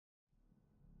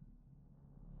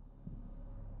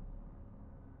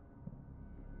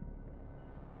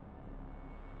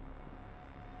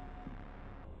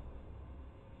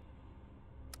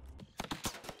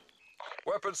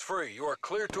Weapons free. You are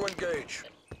clear to engage.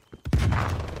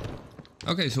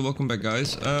 Okay, so welcome back,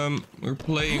 guys. We're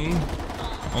playing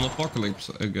on Apocalypse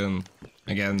again.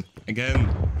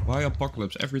 Why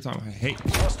Apocalypse? Every time I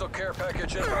Hostile care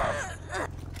package inbound.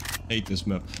 hate this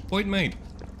map. Point mate.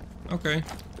 Okay.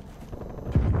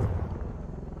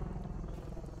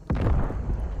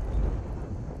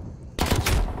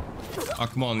 Oh,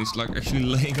 come on. He's like actually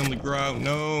laying on the ground.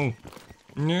 No.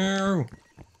 No.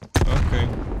 Okay.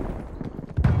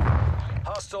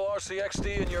 Hostile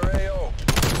RCXD in your AO.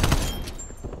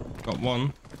 Got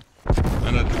one.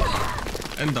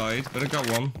 And died, but I got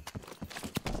one.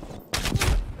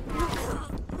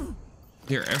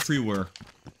 They're everywhere.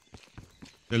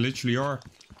 They literally are.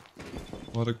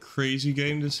 What a crazy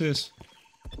game this is.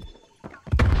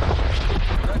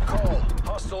 Net call.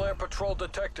 Hostile air patrol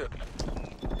detected.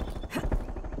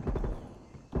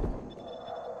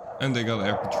 And they got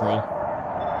air patrol.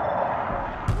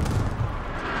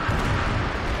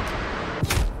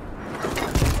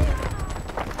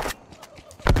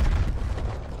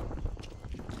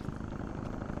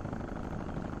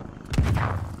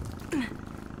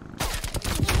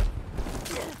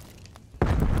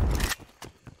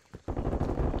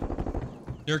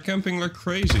 They're camping like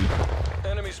crazy.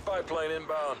 Enemy spy plane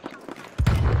inbound.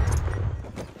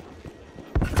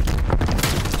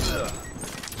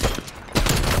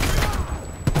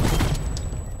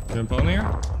 Jump on here.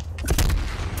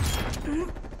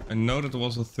 I know that there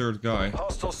was a third guy.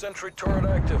 Hostile sentry turret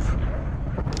active.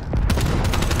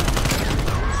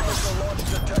 Missile launch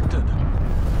detected.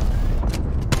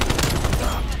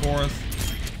 Fourth.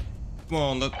 Come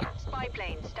on, Spy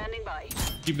plane standing by.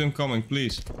 keep them coming,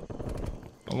 please.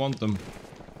 I want them.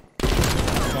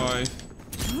 5.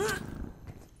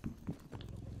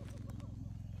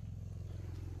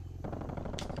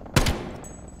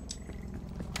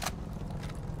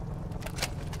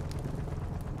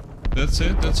 That's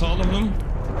it? That's all of them?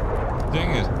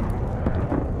 Dang it.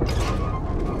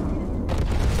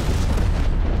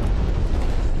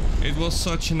 It was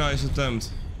such a nice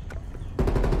attempt.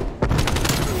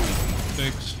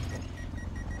 6.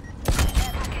 Care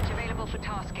package available for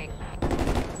tasking.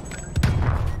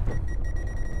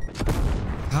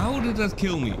 How did that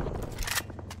kill me?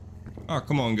 Ah,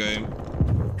 come on, game.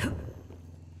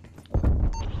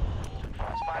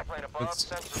 Let's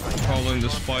call in the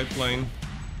spy plane.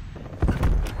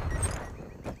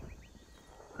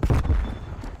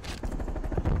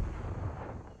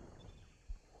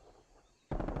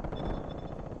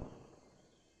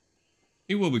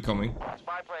 He will be coming.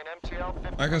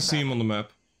 I can see him on the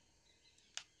map.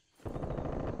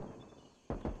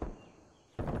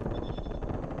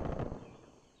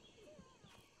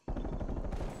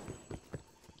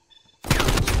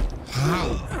 How?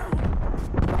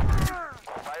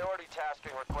 Priority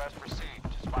tasking request received.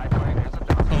 Spy plane is a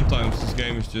Sometimes this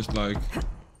game is just like...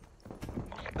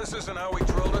 This isn't how we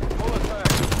drilled it. Pull it back.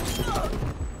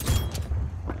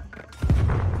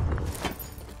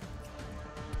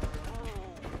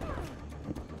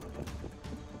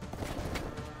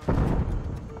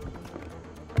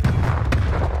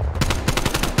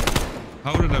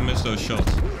 How did I miss those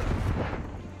shots?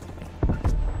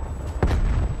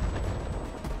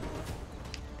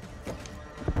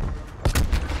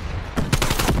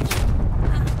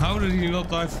 How did he not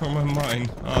die from my mine?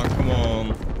 Ah, come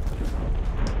on.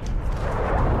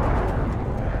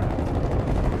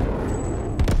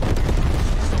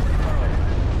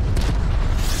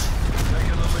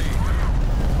 Taking the lead.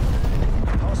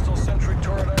 Hostile sentry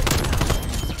turret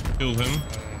active. Killed him.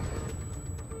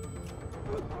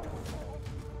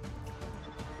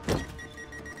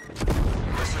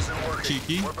 This isn't working.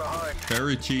 Cheeky. We're behind.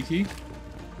 Very cheeky.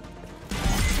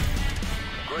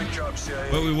 Great job, CIA.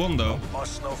 But we won though.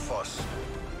 Fuss, no fuss.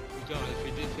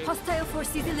 Hostile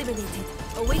forces eliminated.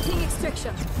 Awaiting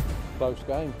extraction. Close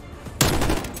game.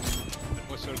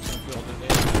 What sort of build are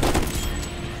they?